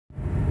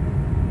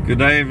Good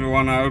day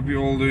everyone, I hope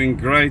you're all doing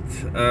great.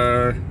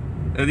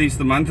 It is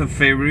the month of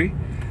February.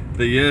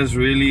 The year is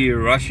really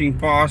rushing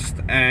past,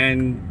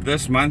 and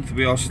this month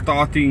we are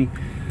starting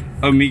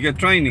Omega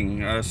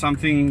training,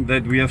 something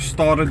that we have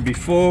started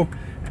before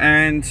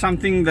and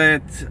something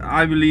that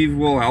I believe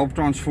will help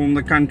transform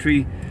the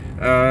country.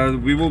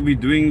 We will be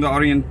doing the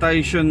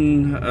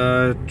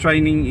orientation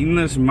training in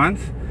this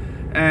month,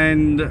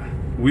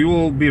 and we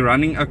will be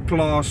running a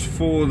class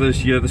for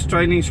this year. This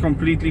training is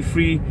completely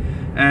free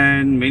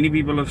and many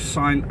people have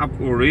signed up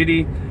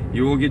already.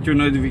 You will get your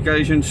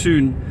notification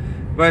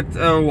soon. But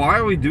why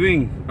are we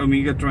doing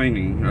Omega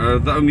training?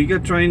 The Omega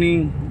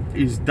training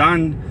is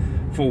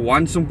done for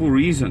one simple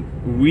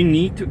reason. We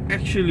need to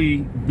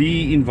actually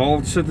be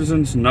involved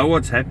citizens, know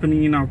what's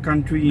happening in our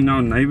country, in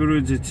our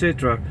neighborhoods,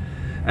 etc.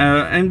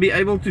 And be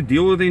able to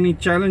deal with any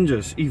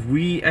challenges if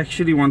we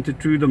actually want a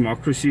true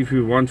democracy, if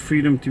we want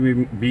freedom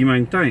to be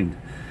maintained.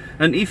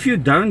 And if you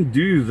don't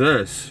do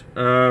this,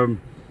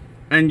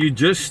 and you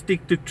just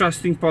stick to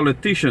trusting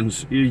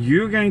politicians,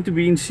 you're going to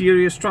be in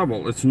serious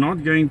trouble. It's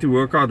not going to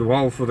work out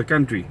well for the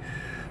country.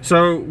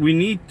 So we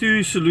need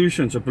two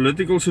solutions: a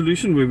political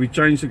solution where we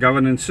change the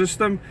governance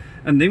system,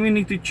 and then we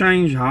need to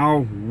change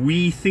how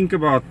we think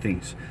about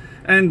things.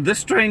 And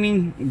this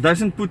training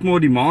doesn't put more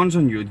demands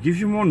on you, it gives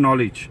you more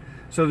knowledge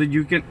so that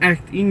you can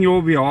act in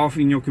your behalf,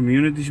 in your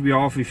community's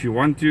behalf, if you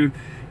want to,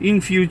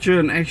 in future,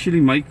 and actually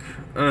make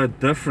a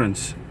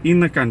difference in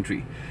the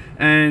country.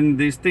 And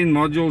there's 10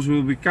 modules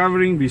we'll be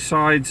covering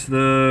besides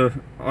the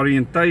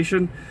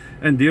orientation,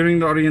 and during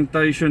the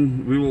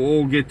orientation we will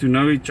all get to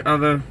know each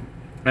other,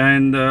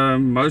 and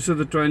most of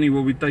the training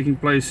will be taking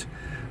place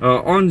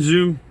on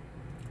Zoom,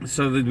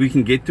 so that we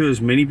can get to as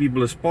many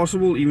people as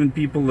possible, even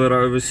people that are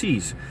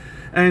overseas.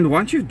 And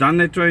once you've done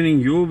that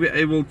training, you will be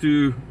able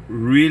to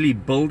really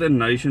build a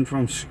nation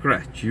from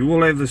scratch. You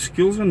will have the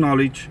skills and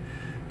knowledge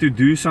to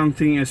do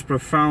something as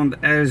profound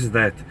as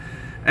that.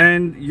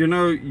 And you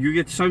know, you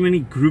get so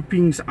many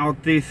groupings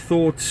out there,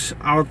 thoughts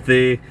out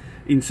there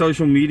in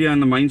social media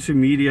and the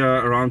mainstream media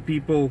around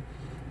people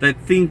that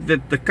think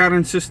that the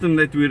current system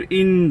that we're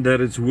in, that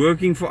it's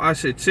working for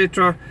us,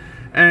 etc.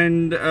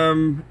 And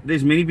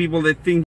there's many people that think